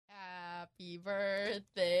Happy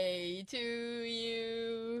birthday to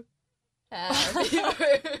you. Happy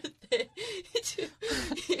birthday to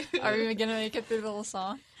you. Are we going to make it through the whole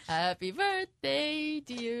song? Happy birthday,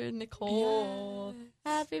 dear Nicole. Yes.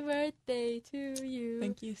 Happy birthday to you.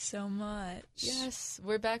 Thank you so much. Yes,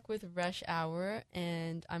 we're back with Rush Hour,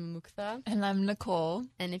 and I'm Amuktha. And I'm Nicole.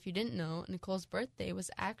 And if you didn't know, Nicole's birthday was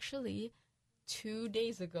actually 2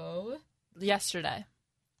 days ago. Yesterday.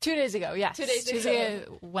 2 days ago, yes. 2 days ago. Tuesday,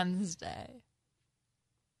 Wednesday.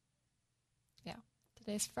 Yeah.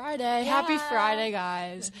 Today's Friday. Yeah. Happy Friday,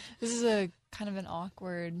 guys. This is a kind of an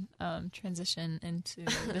awkward transition into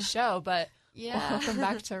the show, but welcome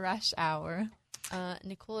back to Rush Hour.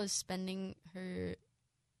 Nicole is spending her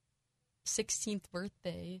 16th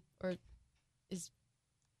birthday, or is...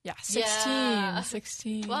 Yeah, 16. Yeah.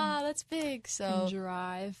 16. Wow, that's big. So And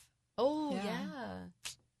drive. Oh, yeah.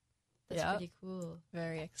 That's pretty cool.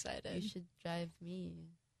 Very excited. You should drive me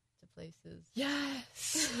to places.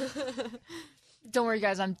 Yes. Don't worry,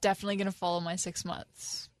 guys. I'm definitely going to follow my 6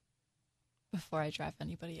 months before I drive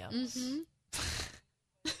anybody else. Mm-hmm.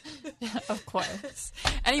 Yeah, of course.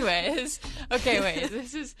 Anyways, okay,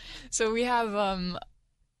 wait. So we have a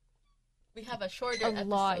shorter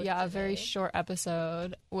episode a very short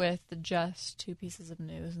episode with just 2 pieces of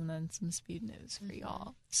news and then some speed news for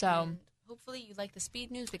y'all. So and hopefully you like the speed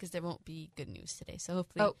news because there won't be good news today. So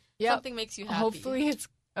hopefully something makes you happy. Hopefully it's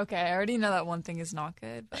okay. I already know that one thing is not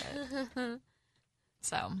good, but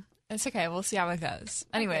so it's okay. We'll see how it goes.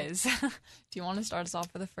 Anyways, do you want to start us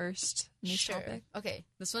off with the first news topic? Okay,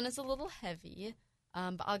 this one is a little heavy,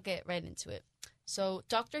 but I'll get right into it. So,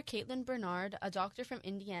 Dr. Caitlin Bernard, a doctor from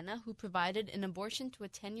Indiana who provided an abortion to a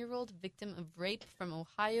 10-year-old victim of rape from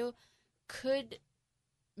Ohio, could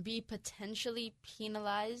be potentially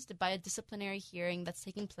penalized by a disciplinary hearing that's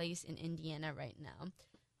taking place in Indiana right now.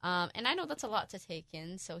 And I know that's a lot to take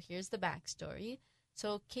in, so here's the backstory.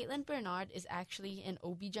 So, Caitlin Bernard is actually an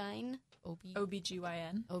OB-GYN.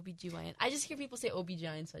 OB-GYN. OB-GYN. I just hear people say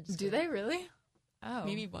OB-GYN, so I just... Do they really? Oh,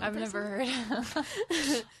 maybe one I've person? never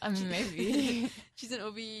heard. I mean, maybe. She's an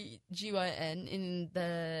OB-GYN in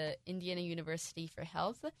the Indiana University for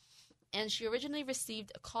Health, and she originally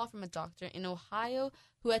received a call from a doctor in Ohio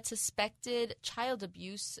who had suspected child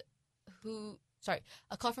abuse.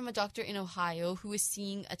 A call from a doctor in Ohio who was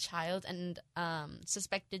seeing a child and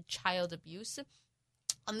suspected child abuse.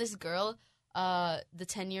 On this girl, the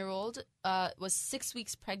 10-year-old, was 6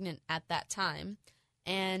 weeks pregnant at that time.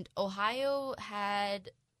 And Ohio had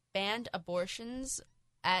banned abortions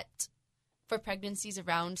for pregnancies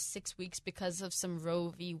around 6 weeks because of some Roe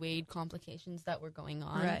v. Wade complications that were going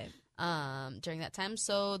on during that time.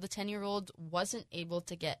 So the 10-year-old wasn't able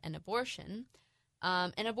to get an abortion.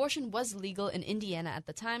 An abortion was legal in Indiana at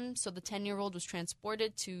the time, so the 10-year-old was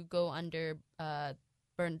transported to go under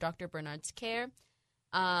Dr. Bernard's care.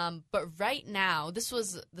 But right now, this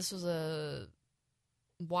was a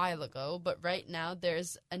while ago, but right now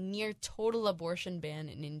there's a near total abortion ban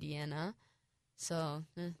in Indiana, so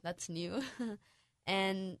that's new.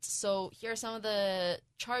 And so here are some of the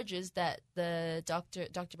charges that the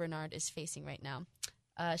Dr. Bernard is facing right now.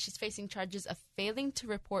 She's facing charges of failing to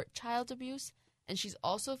report child abuse, and she's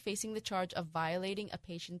also facing the charge of violating a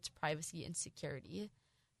patient's privacy and security.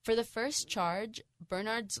 For the first charge,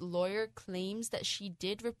 Bernard's lawyer claims that she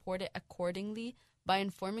did report it accordingly by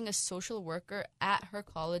informing a social worker at her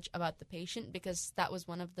college about the patient, because that was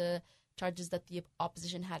one of the charges that the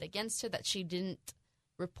opposition had against her, that she didn't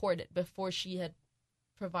report it before she had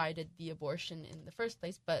provided the abortion in the first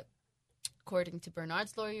place. But according to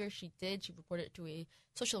Bernard's lawyer, she did. She reported it to a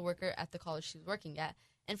social worker at the college she was working at.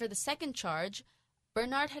 And for the second charge,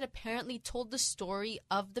 Bernard had apparently told the story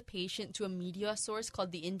of the patient to a media source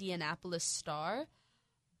called the Indianapolis Star,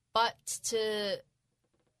 but to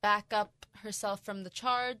back up herself from the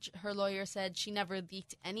charge, her lawyer said she never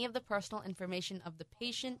leaked any of the personal information of the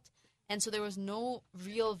patient, and so there was no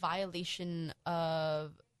real violation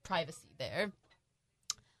of privacy there.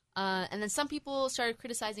 And then some people started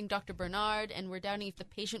criticizing Dr. Bernard and were doubting if the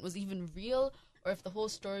patient was even real, or if the whole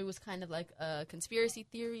story was kind of like a conspiracy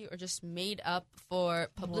theory or just made up for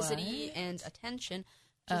publicity and attention.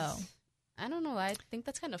 I don't know. I think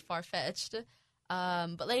that's kind of far-fetched.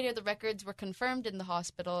 But later, the records were confirmed in the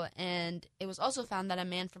hospital, and it was also found that a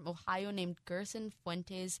man from Ohio named Gerson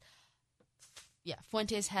Fuentes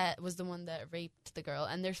was the one that raped the girl,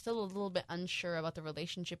 and they're still a little bit unsure about the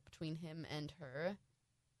relationship between him and her.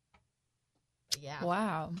 But yeah.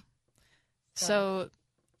 Wow.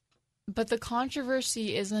 But the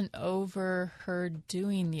controversy isn't over her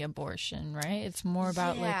doing the abortion, right? It's more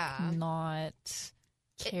about, like, not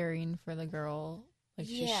caring for the girl like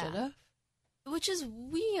she should have. Which is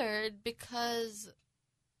weird because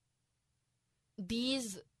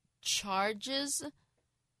these charges,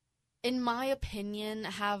 in my opinion,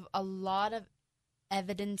 have a lot of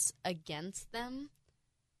evidence against them.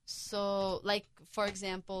 So, like, for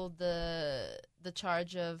example, the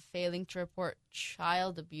charge of failing to report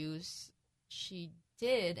child abuse, she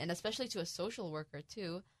did, and especially to a social worker,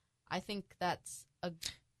 too. I think that's a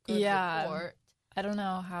good report. I don't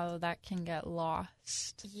know how that can get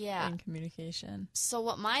lost in communication. So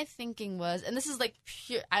what my thinking was, and this is like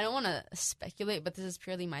pure, I don't want to speculate, but this is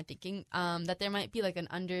purely my thinking, that there might be like an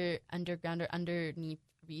underground or underneath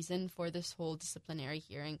reason for this whole disciplinary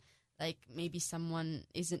hearing. Like maybe someone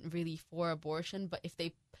isn't really for abortion, but if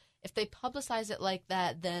they publicize it like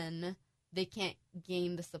that, then they can't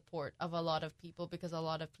gain the support of a lot of people, because a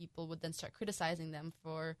lot of people would then start criticizing them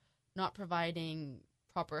for not providing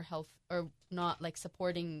proper health, or not like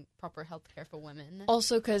supporting proper health care for women.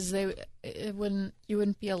 Also, because you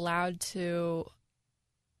wouldn't be allowed to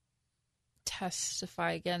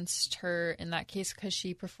testify against her in that case because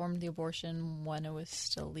she performed the abortion when it was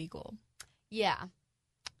still legal. Yeah.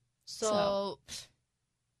 So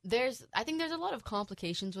I think there's a lot of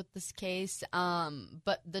complications with this case.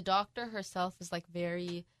 But the doctor herself is like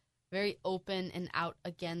very, very open and out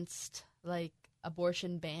against like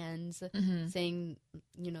abortion bans, saying,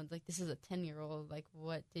 you know, like, this is a 10-year-old, like,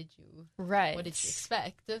 what did you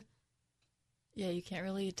expect? Yeah, you can't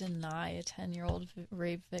really deny a 10-year-old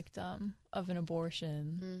rape victim of an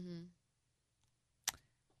abortion.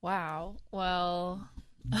 Wow. Well,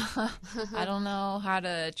 I don't know how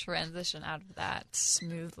to transition out of that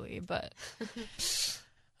smoothly, but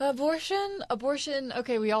abortion,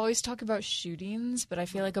 okay, we always talk about shootings, but I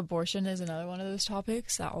feel like abortion is another one of those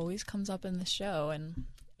topics that always comes up in the show, and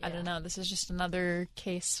I don't know, this is just another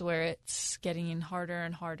case where it's getting harder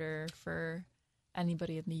and harder for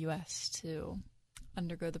anybody in the U.S. to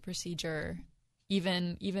undergo the procedure,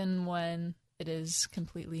 even when it is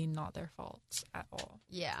completely not their fault at all.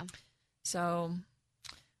 Yeah. So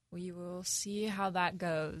we will see how that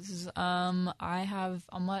goes. I have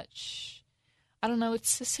a much... I don't know,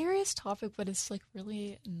 it's a serious topic, but it's, like,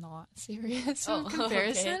 really not serious in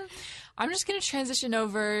comparison. Okay. I'm just going to transition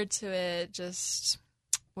over to it just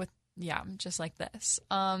like this.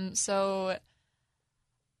 So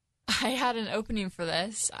I had an opening for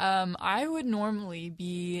this. I would normally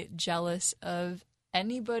be jealous of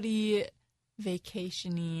anybody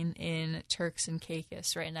vacationing in Turks and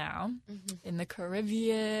Caicos right now, in the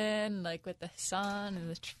Caribbean, like, with the sun and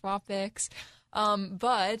the tropics.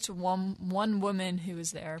 But one woman who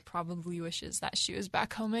was there probably wishes that she was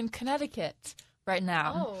back home in Connecticut right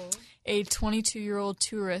now. Oh. A 22-year-old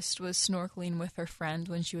tourist was snorkeling with her friend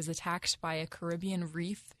when she was attacked by a Caribbean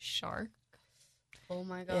reef shark. Oh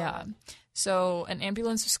my God. Yeah. So an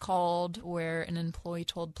ambulance was called where an employee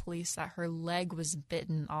told police that her leg was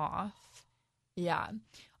bitten off. Yeah.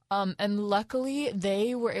 And luckily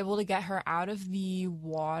they were able to get her out of the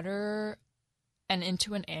water and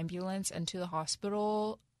into an ambulance and to the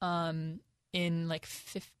hospital in like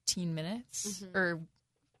 15 minutes, or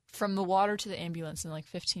from the water to the ambulance in like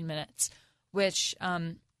 15 minutes, which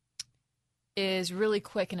is really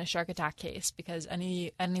quick in a shark attack case, because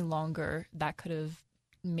any longer that could have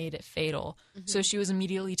made it fatal. So she was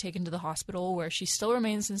immediately taken to the hospital, where she still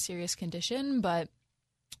remains in serious condition, but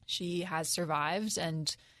she has survived,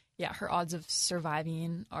 and yeah, her odds of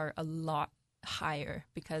surviving are a lot higher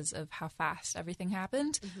because of how fast everything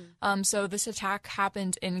happened. So this attack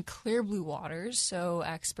happened in clear blue waters, so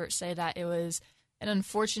experts say that it was an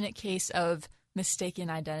unfortunate case of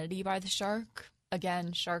mistaken identity by the shark.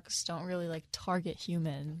 Again, sharks don't really like target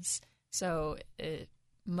humans, so it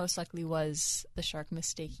most likely was the shark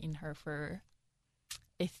mistaking her for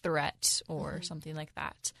a threat or something like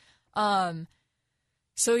that.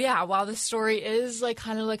 So yeah, while the story is like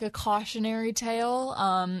kind of like a cautionary tale,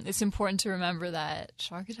 it's important to remember that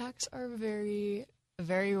shark attacks are very,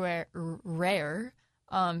 very rare.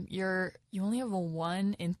 You only have a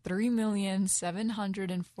 1 in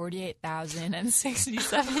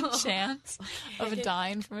 3,748,067 chance of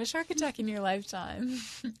dying from a shark attack in your lifetime.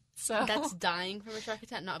 So that's dying from a shark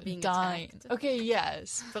attack, not being attacked. Okay,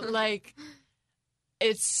 yes, but like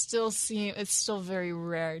it's still very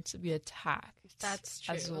rare to be attacked. That's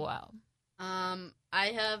true. As well. I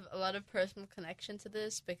have a lot of personal connection to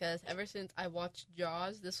this, because ever since I watched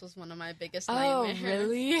Jaws, this was one of my biggest nightmares. Oh,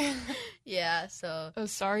 really? Yeah, so... Oh,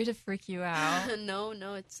 sorry to freak you out. No,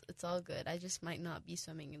 it's all good. I just might not be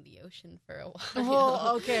swimming in the ocean for a while.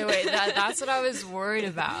 Well, okay, wait, that's what I was worried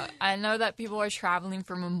about. I know that people are traveling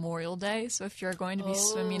for Memorial Day, so if you're going to be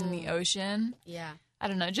swimming in the ocean... Yeah. I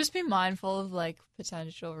don't know. Just be mindful of, like,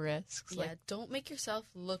 potential risks. Yeah, Like, don't make yourself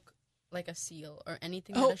look like a seal or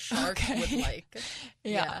anything that a shark would like.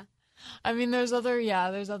 Yeah. I mean, there's other,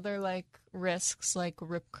 like, risks, like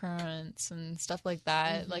rip currents and stuff like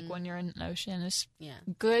that. Like, when you're in an ocean, it's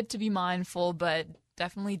good to be mindful, but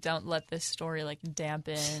definitely don't let this story, like,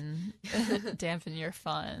 dampen your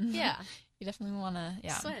fun. Yeah. You definitely want to,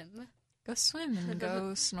 Swim. Go swim and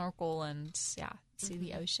go snorkel and, see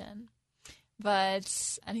the ocean.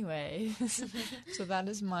 But anyways, so that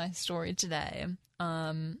is my story today.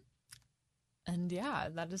 And yeah,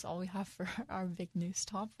 that is all we have for our big news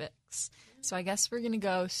topics. So I guess we're going to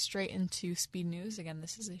go straight into speed news. Again,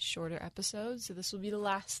 this is a shorter episode, so this will be the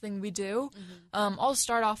last thing we do. I'll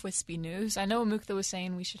start off with speed news. I know Amuktha was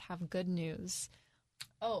saying we should have good news.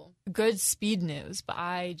 Oh. Good speed news, but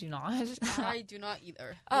I do not. I do not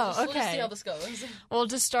either. Okay. We'll just see how this goes. Well,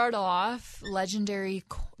 to start off,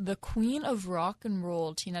 the Queen of Rock and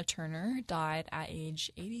Roll, Tina Turner, died at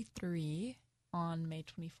age 83 on May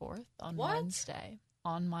 24th, on Wednesday,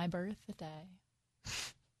 on my birthday.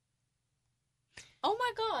 Oh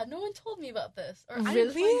my god, no one told me about this. Or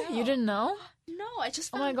Really? You didn't know? No, I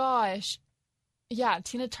just found... Oh my gosh. Yeah,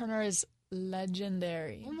 Tina Turner is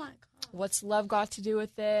legendary. Oh my god. What's Love Got to Do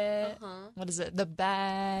with It? What is it? The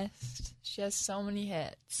Best. She has so many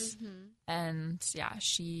hits. And yeah,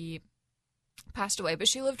 she passed away, but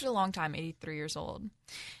she lived a long time, 83 years old.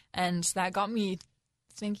 And that got me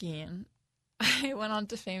thinking. I went on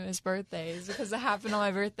to famous birthdays because it happened on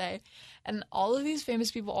my birthday. And all of these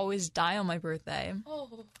famous people always die on my birthday.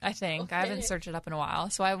 Oh. I think. Okay. I haven't searched it up in a while.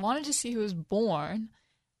 So I wanted to see who was born.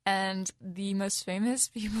 And the most famous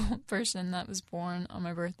person that was born on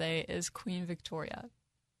my birthday is Queen Victoria.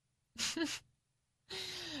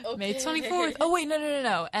 May 24th. Oh, wait,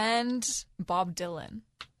 no. And Bob Dylan.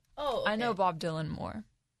 Oh, okay. I know Bob Dylan more.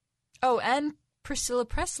 Oh, and Priscilla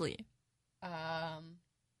Presley.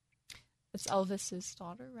 It's Elvis's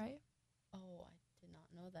daughter, right? Oh, I did not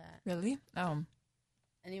know that. Really? Oh.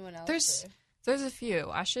 Anyone else? There's a few.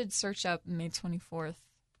 I should search up May 24th.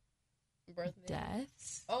 Birthday?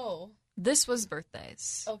 Deaths? Oh. This was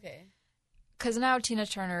birthdays. Okay. Because now Tina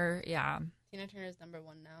Turner, Tina Turner's number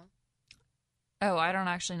 1 now. Oh, I don't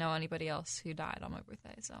actually know anybody else who died on my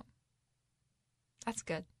birthday, so that's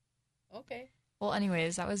good. Okay. Well,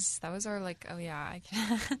 anyways, that was our, like,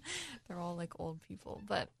 they're all, like, old people,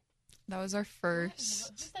 but that was our first.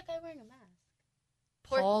 Who's that guy wearing a mask?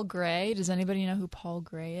 Paul Gray. Does anybody know who Paul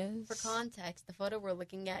Gray is? For context, the photo we're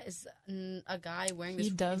looking at is a guy wearing this.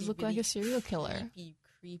 He does look like a serial killer.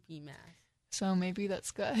 Creepy mask. So maybe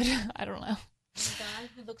that's good. I don't know. The guy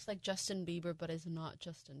who looks like Justin Bieber but is not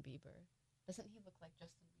Justin Bieber. Doesn't he look like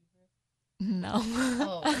Justin Bieber? No.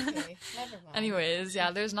 Oh, okay. Never mind. Anyways,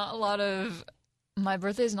 there's not a lot of... My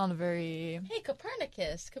birthday's not a very... Hey,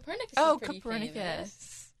 Copernicus. Copernicus is pretty Copernicus.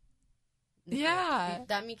 Famous. Yeah.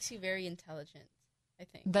 That makes you very intelligent, I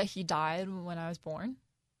think. That he died when I was born?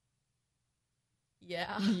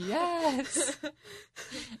 Yeah. Yes.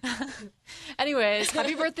 Anyways,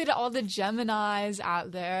 happy birthday to all the Geminis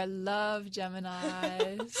out there. Love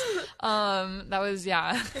Geminis. That was,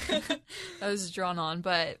 that was drawn on.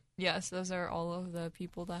 But yes, those are all of the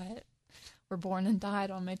people that were born and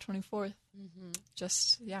died on May 24th.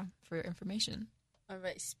 Just, for your information. All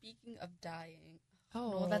right, speaking of dying.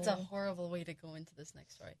 Oh. Well, that's a horrible way to go into this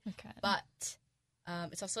next story. Okay. But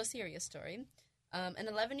it's also a serious story. An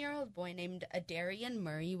 11-year-old boy named Adarian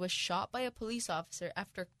Murray was shot by a police officer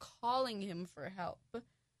after calling him for help.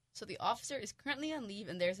 So the officer is currently on leave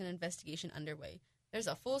and there's an investigation underway. There's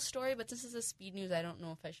a full story, but this is a speed news. I don't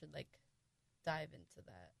know if I should, dive into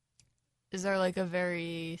that. Is there, a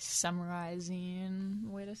very summarizing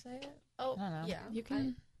way to say it? Oh, I don't know. Yeah. You can...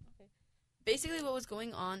 Okay. Basically, what was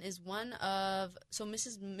going on is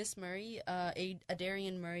Miss Murray,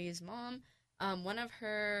 Adarian Murray's mom, one of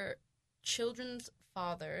her children's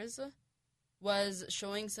fathers was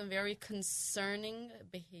showing some very concerning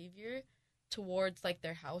behavior towards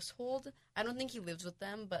their household. I don't think he lives with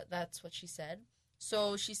them, but that's what she said.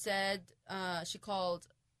 So she said she told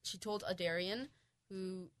Adarian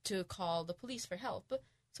to call the police for help.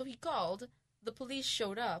 So he called, the police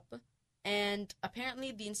showed up, and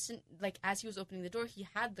apparently the instant as he was opening the door, he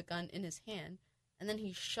had the gun in his hand, and then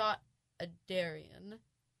he shot Adarian.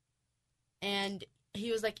 And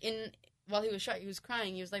he was while he was shot, he was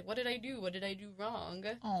crying. He was like, "What did I do? What did I do wrong?"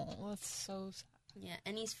 Oh, that's so sad. Yeah,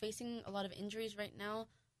 and he's facing a lot of injuries right now.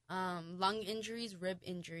 Lung injuries, rib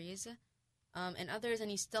injuries, and others, and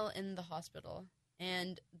he's still in the hospital.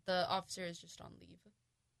 And the officer is just on leave.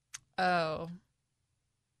 Oh.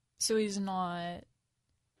 So he's not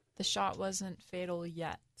The shot wasn't fatal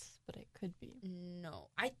yet, but it could be. No.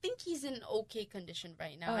 I think he's in okay condition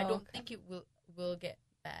right now. Oh, I don't okay. think it will get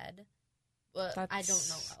bad. But That's I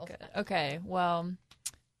don't know. good. Okay, well,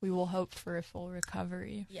 we will hope for a full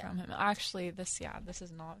recovery from him. Actually, this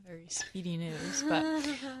is not very speedy news, but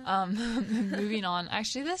moving on.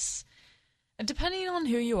 Actually, this, depending on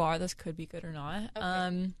who you are, this could be good or not.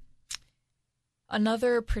 Okay.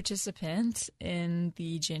 Another participant in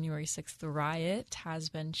the January 6th riot has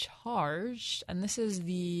been charged, and this is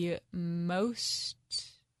the most,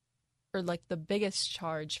 or like the biggest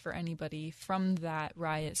charge for anybody from that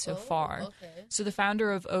riot so far. Okay. So the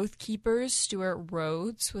founder of Oath Keepers, Stuart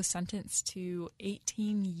Rhodes, was sentenced to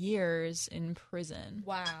 18 years in prison.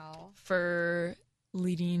 Wow. For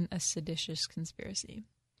leading a seditious conspiracy,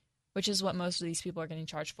 which is what most of these people are getting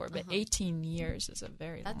charged for. But 18 years is a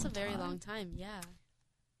very long time. That's a very long time, yeah.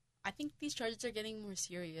 I think these charges are getting more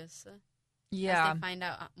serious. Yeah. As they find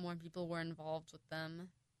out more people were involved with them.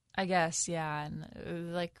 I guess, yeah.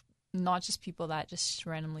 And like, not just people that just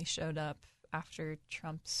randomly showed up after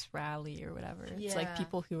Trump's rally or whatever. It's like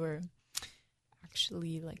people who were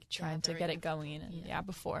actually like trying to get it going and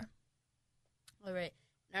before. All right.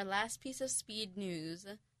 Our last piece of speed news.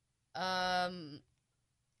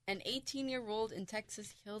 An 18-year-old in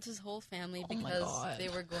Texas killed his whole family because they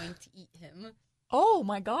were going to eat him. Oh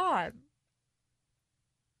my God.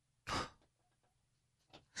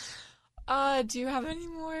 Do you have any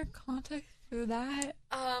more context for that?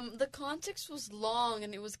 The context was long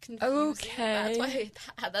and it was confusing. Okay.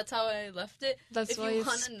 That's how I left it. That's if why you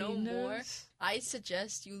want to know more, I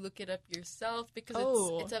suggest you look it up yourself because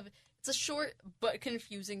it's a short but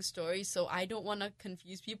confusing story, so I don't want to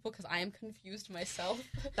confuse people because I am confused myself.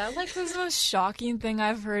 That was the most shocking thing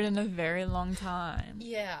I've heard in a very long time.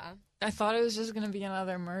 Yeah. I thought it was just going to be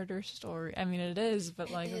another murder story. I mean, it is, but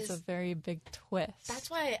it's a very big twist. That's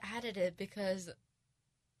why I added it because,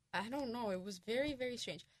 I don't know, it was very, very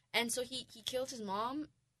strange. And so he killed his mom,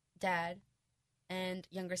 dad, and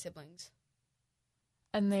younger siblings.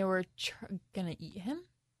 And they were going to eat him?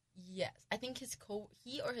 Yes, I think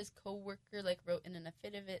he or his coworker wrote in an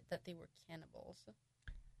affidavit that they were cannibals.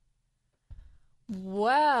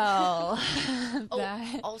 Well,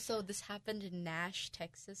 also this happened in Nash,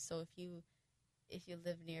 Texas. So if you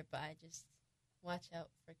live nearby, just watch out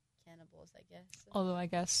for cannibals, I guess. Although I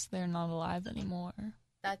guess they're not alive anymore.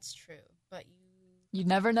 That's true, but you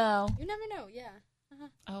never know. You never know, yeah.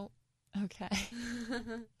 Oh, okay.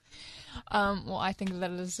 Well, I think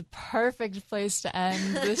that is a perfect place to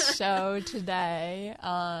end this show today.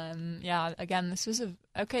 Again, this was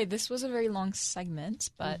a very long segment,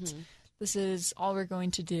 but this is all we're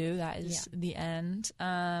going to do. That is the end.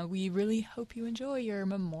 We really hope you enjoy your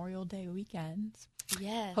Memorial Day weekend.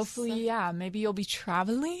 Yes. Hopefully, maybe you'll be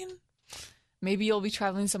traveling. Maybe you'll be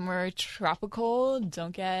traveling somewhere tropical.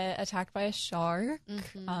 Don't get attacked by a shark.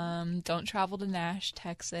 Don't travel to Nash,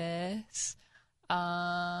 Texas.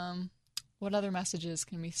 What other messages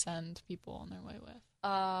can we send people on their way with?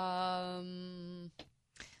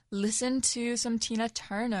 Listen to some Tina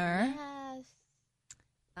Turner.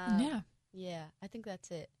 Yes. Yeah, I think that's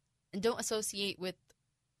it. And don't associate with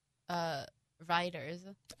rioters.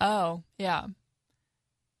 Oh, yeah.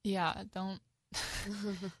 Yeah, don't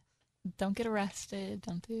get arrested.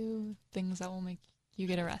 Don't do things that will make you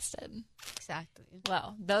get arrested. Exactly.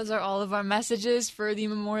 Well, those are all of our messages for the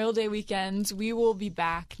Memorial Day weekend. We will be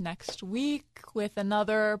back next week with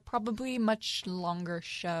another probably much longer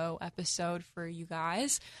show episode for you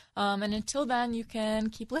guys. And until then, you can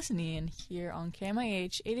keep listening here on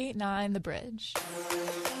KMIH 889 The Bridge.